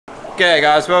G'day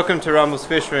guys, welcome to Rumble's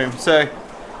Fish Room. So,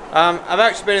 I've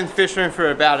actually been in the fish room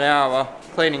for about an hour,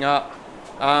 cleaning up.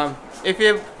 If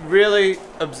you're really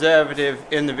observative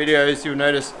in the videos, you'll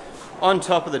notice on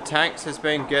top of the tanks has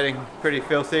been getting pretty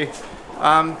filthy.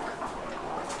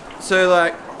 So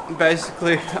like,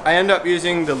 basically, I end up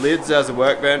using the lids as a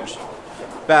workbench.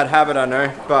 Bad habit, I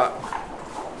know, but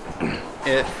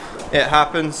it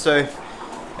happens. So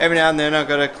every now and then I've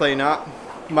got to clean up.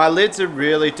 My lids are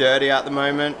really dirty at the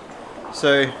moment.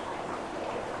 So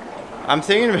I'm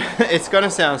thinking, it's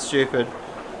gonna sound stupid,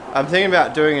 I'm thinking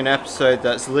about doing an episode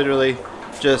that's literally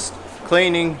just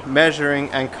cleaning, measuring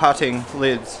and cutting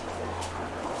lids.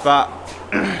 But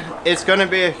it's gonna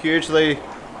be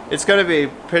it's gonna be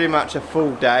pretty much a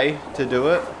full day to do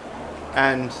it.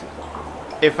 And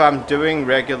if I'm doing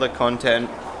regular content,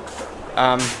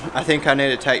 I think I need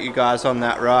to take you guys on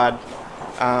that ride.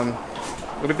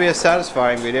 It'll be a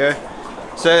satisfying video.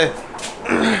 So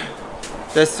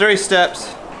there's four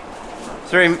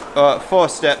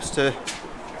steps to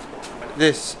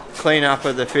this cleanup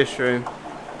of the fish room.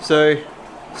 So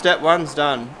step one's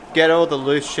done, get all the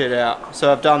loose shit out.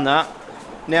 So I've done that.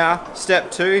 Now step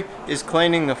two is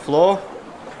cleaning the floor,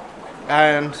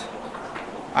 and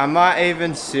I might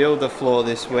even seal the floor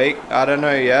this week. I don't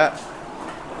know yet.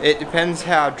 It depends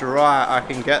how dry I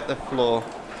can get the floor.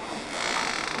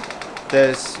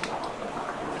 There's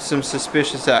some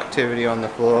suspicious activity on the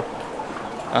floor.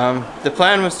 The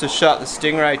plan was to shut the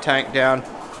Stingray tank down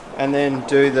and then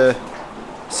do the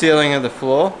sealing of the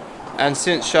floor, and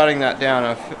since shutting that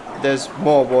down there's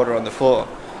more water on the floor.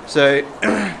 So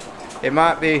it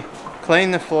might be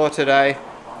clean the floor today,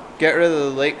 get rid of the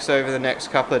leaks over the next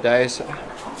couple of days.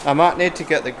 I might need to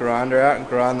get the grinder out and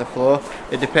grind the floor.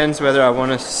 It depends whether I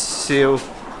want to seal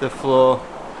the floor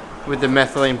with the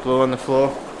methylene blue on the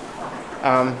floor.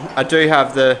 I do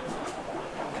have the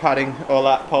cutting or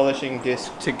that polishing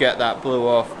disc to get that blue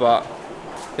off, but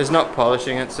it's not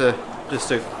polishing, it's just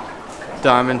a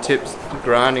diamond tips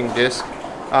grinding disc.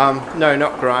 No,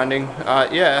 not grinding.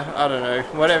 Yeah, I don't know,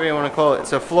 whatever you want to call it.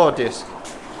 It's a floor disc.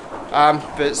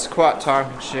 But it's quite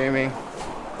time consuming.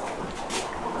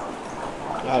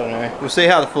 I don't know. We'll see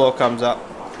how the floor comes up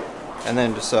and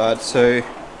then decide. So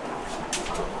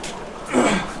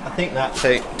I think that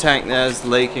tank there is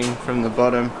leaking from the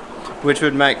bottom, which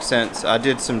would make sense. I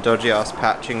did some dodgy ass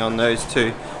patching on those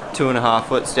 2.5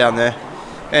 foots down there.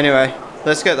 Anyway,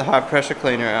 let's get the high pressure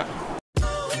cleaner out.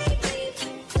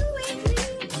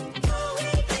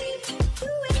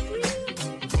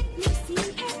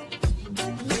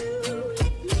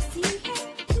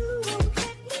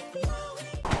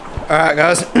 Alright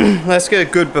guys, let's get a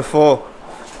good before.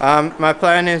 My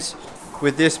plan is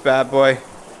with this bad boy,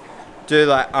 do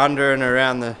like under and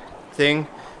around the thing,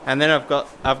 and then I've got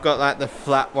like the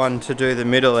flat one to do the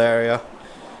middle area.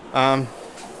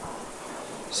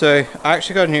 So I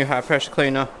actually got a new high pressure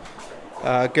cleaner,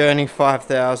 Gurney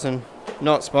 5000,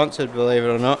 not sponsored, believe it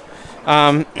or not.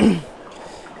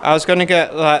 I was gonna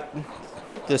get like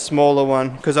the smaller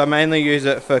one because I mainly use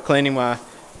it for cleaning my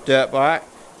dirt bike,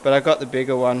 but I got the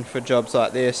bigger one for jobs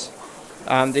like this.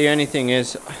 The only thing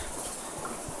is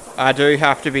I do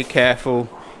have to be careful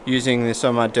using this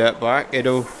on my dirt bike.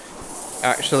 It'll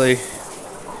actually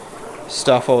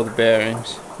stuff all the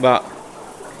bearings, but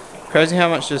crazy how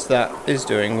much just that is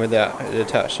doing without it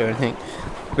attached to anything.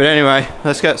 But anyway,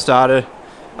 let's get started.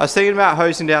 I was thinking about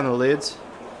hosing down the lids.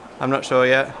 I'm not sure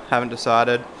yet, haven't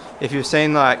decided. If you've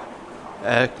seen like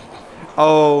a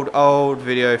old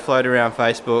video float around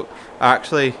Facebook, I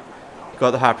actually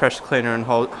got the high pressure cleaner and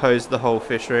hosed the whole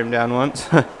fish room down once.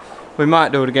 We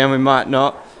might do it again, we might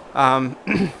not.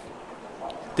 The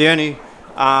only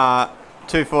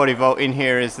 240 volt in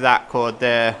here is that cord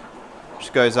there,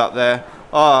 which goes up there.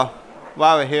 Oh,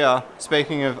 while we're here,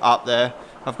 speaking of up there,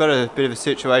 I've got a bit of a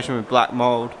situation with black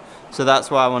mold, so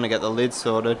that's why I want to get the lid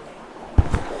sorted.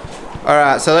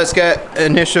 Alright, so let's get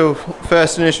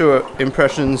first initial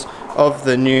impressions of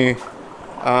the new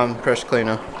pressure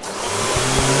cleaner.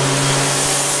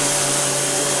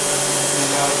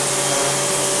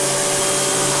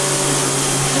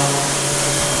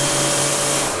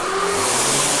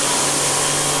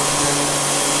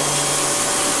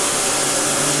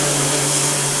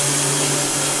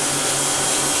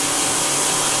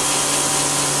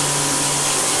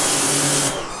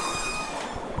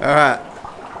 Alright,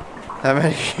 that made a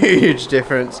huge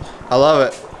difference. I love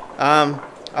it.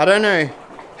 I don't know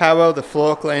how well the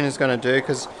floor cleaner is going to do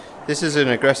because this is an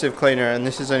aggressive cleaner and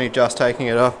this is only just taking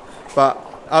it off. But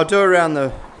I'll do around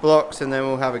the blocks and then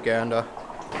we'll have a gander.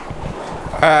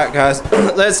 Alright guys,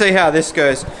 let's see how this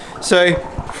goes. So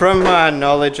from my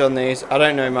knowledge on these, I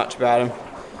don't know much about them.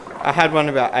 I had one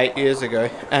about 8 years ago,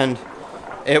 and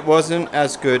it wasn't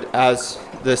as good as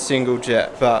the single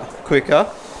jet, but quicker.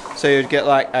 So you'd get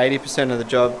like 80% of the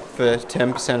job for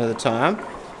 10% of the time.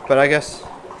 But I guess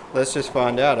let's just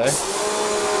find out, eh?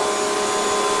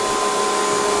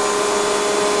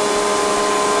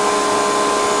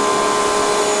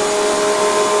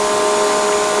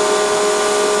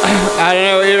 I don't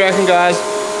know what you reckon, guys,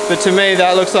 but to me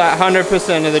that looks like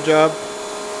 100% of the job.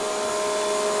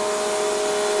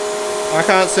 I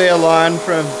can't see a line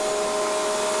from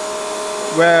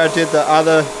where I did the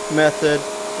other method,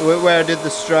 where I did the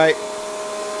straight.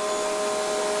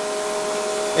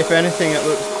 If anything, it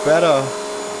looks better.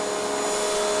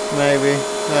 Maybe.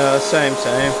 Same.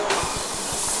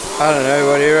 I don't know,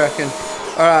 what do you reckon?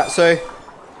 Alright, so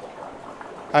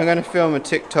I'm going to film a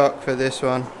TikTok for this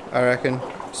one, I reckon.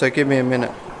 So give me a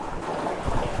minute.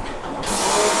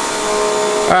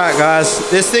 Alright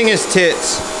guys, this thing is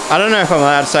tits. I don't know if I'm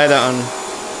allowed to say that on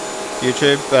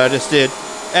YouTube, but I just did.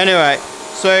 Anyway,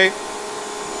 so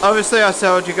obviously I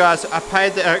told you guys I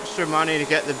paid the extra money to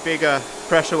get the bigger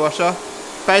pressure washer.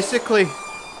 Basically,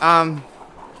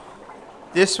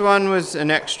 this one was an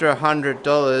extra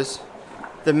 $100.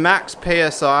 The max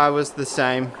PSI was the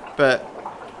same, but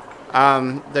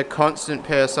the constant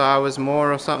PSI was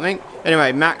more or something.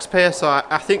 Anyway, max PSI,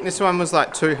 I think this one was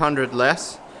like 200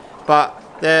 less, but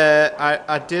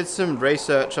I did some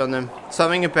research on them.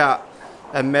 Something about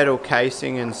a metal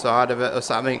casing inside of it or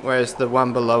something, whereas the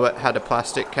one below it had a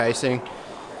plastic casing.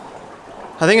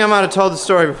 I think I might have told the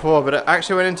story before, but I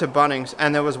actually went into Bunnings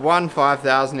and there was one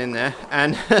 5000 in there,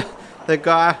 and the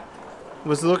guy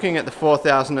was looking at the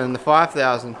 4000 and the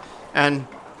 5000, and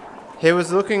he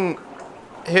was looking,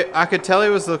 I could tell he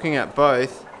was looking at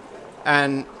both,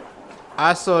 and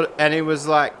I saw, and he was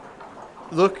like,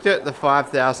 looked at the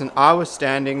 5000. I was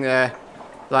standing there,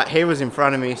 like he was in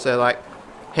front of me, so like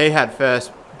he had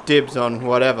first dibs on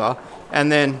whatever,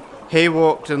 and then he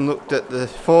walked and looked at the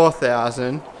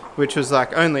 4000, which was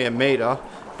like only a meter,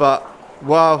 but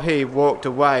while he walked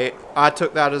away, I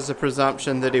took that as a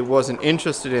presumption that he wasn't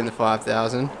interested in the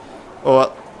 5000,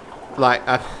 or like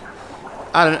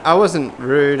I wasn't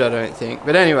rude, I don't think,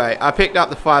 but anyway, I picked up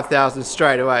the 5000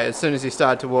 straight away as soon as he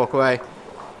started to walk away.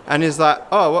 And he's like,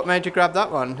 "Oh, what made you grab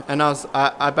that one?" And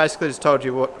I basically just told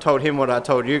him what I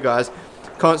told you guys.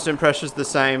 Constant pressure's the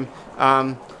same.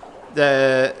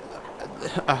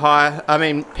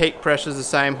 Peak pressure's the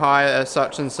same. Higher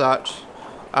such and such.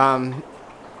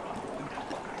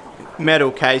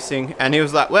 Metal casing. And he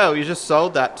was like, "Well, you just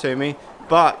sold that to me,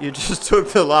 but you just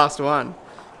took the last one."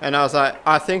 And I was like,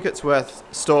 "I think it's worth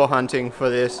store hunting for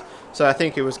this." So I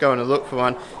think he was going to look for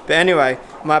one. But anyway,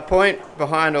 my point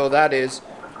behind all that is,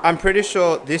 I'm pretty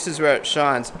sure this is where it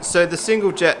shines. So the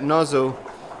single jet nozzle,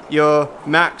 your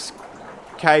max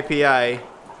kPa,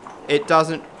 it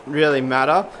doesn't really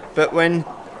matter, but when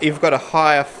you've got a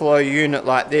higher flow unit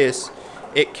like this,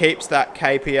 it keeps that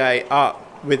kPa up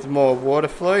with more water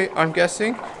flow, I'm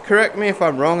guessing. Correct me if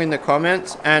I'm wrong in the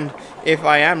comments, and if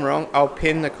I am wrong, I'll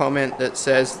pin the comment that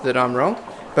says that I'm wrong,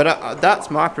 but that's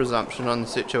my presumption on the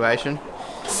situation.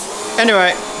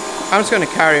 Anyway, I'm just going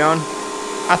to carry on.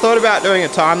 I thought about doing a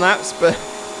time lapse, but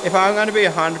if I'm going to be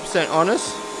 100%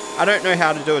 honest, I don't know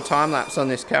how to do a time lapse on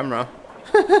this camera.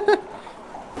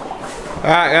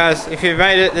 Alright guys, if you've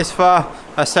made it this far,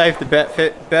 I saved the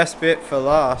best bit for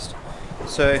last.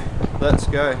 So let's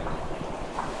go.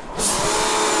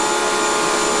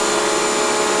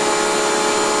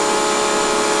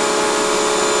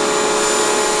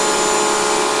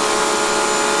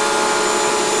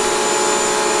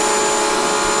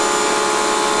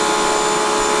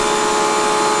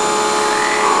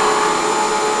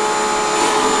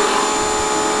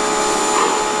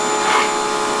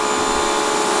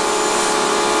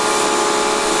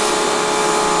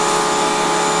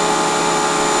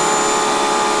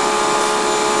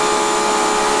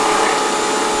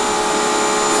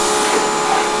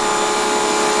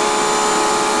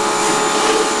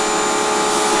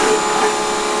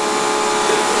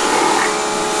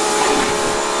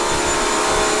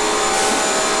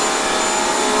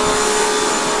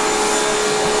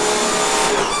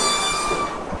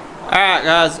 Alright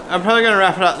guys, I'm probably going to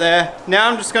wrap it up there. Now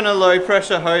I'm just going to low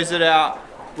pressure hose it out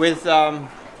with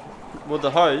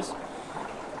the hose.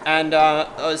 And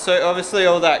so obviously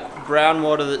all that brown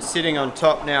water that's sitting on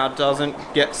top now doesn't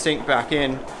sink back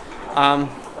in.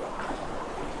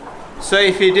 So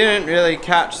if you didn't really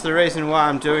catch the reason why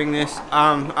I'm doing this,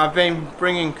 I've been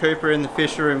bringing Cooper in the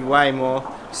fish room way more.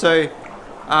 So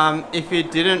if you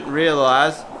didn't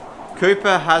realise,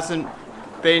 Cooper hasn't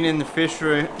been in the fish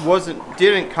room,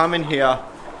 didn't come in here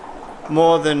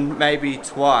more than maybe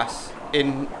twice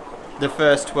in the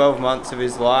first 12 months of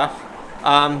his life.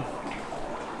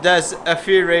 There's a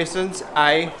few reasons.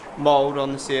 A, mold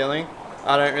on the ceiling.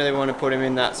 I don't really want to put him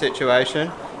in that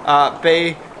situation.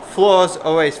 B, floor's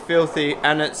always filthy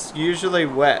and it's usually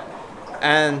wet.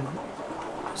 And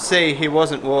C, he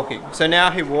wasn't walking. So now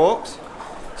he walks,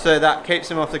 so that keeps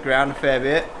him off the ground a fair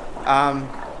bit.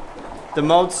 The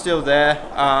mold's still there.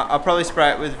 I'll probably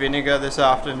spray it with vinegar this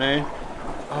afternoon.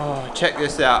 Oh, check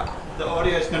this out. The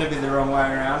audio's going to be the wrong way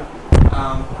around,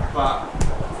 but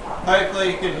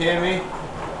hopefully you can hear me.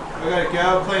 We've got a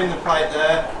girl cleaning the plate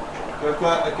there. We've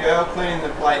got a girl cleaning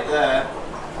the plate there.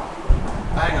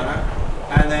 Hang on.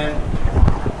 And then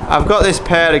I've got this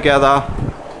pair together.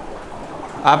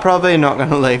 I'm probably not going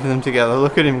to leave them together.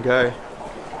 Look at him go.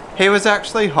 He was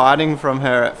actually hiding from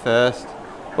her at first.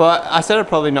 Well, I said I'm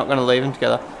probably not going to leave them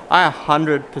together. I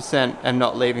 100% am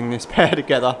not leaving this pair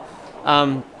together.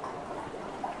 But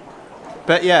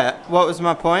yeah, what was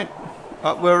my point?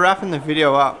 We're wrapping the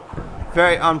video up.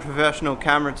 Very unprofessional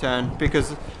camera turn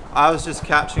because I was just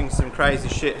catching some crazy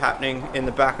shit happening in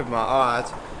the back of my eyes.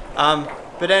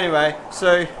 But anyway,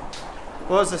 so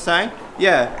what was I saying?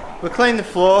 Yeah, we'll clean the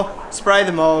floor, spray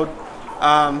the mold,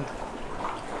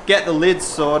 get the lids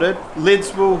sorted.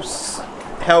 Lids will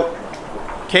help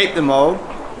keep the mold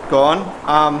gone.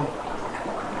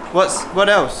 What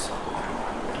else?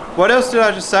 What else did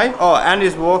I just say? Oh, and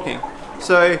he's walking.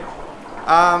 So,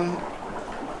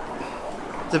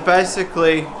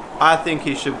 basically, I think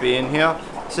he should be in here.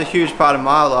 It's a huge part of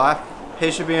my life. He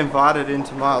should be invited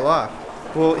into my life.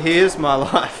 Well, he is my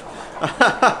life.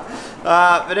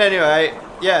 But anyway,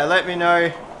 yeah, let me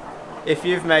know if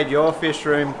you've made your fish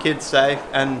room kid safe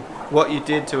and what you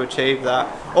did to achieve that.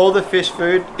 All the fish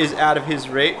food is out of his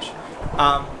reach.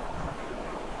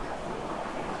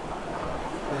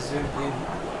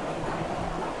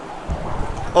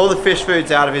 All the fish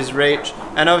food's out of his reach,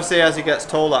 and obviously as he gets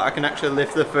taller I can actually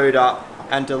lift the food up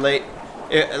and delete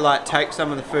it, like take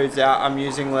some of the foods out I'm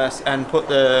using less and put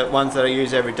the ones that I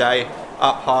use every day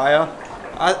up higher.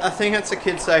 I think it's a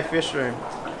kid safe fish room.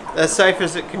 As safe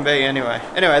as it can be anyway.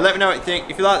 Anyway, let me know what you think.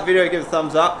 If you like the video, give it a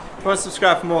thumbs up. If you want to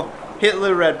subscribe for more, hit the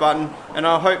little red button, and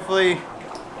I'll hopefully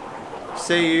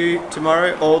see you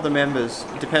tomorrow, all the members.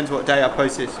 It depends what day I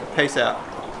post this. Peace out.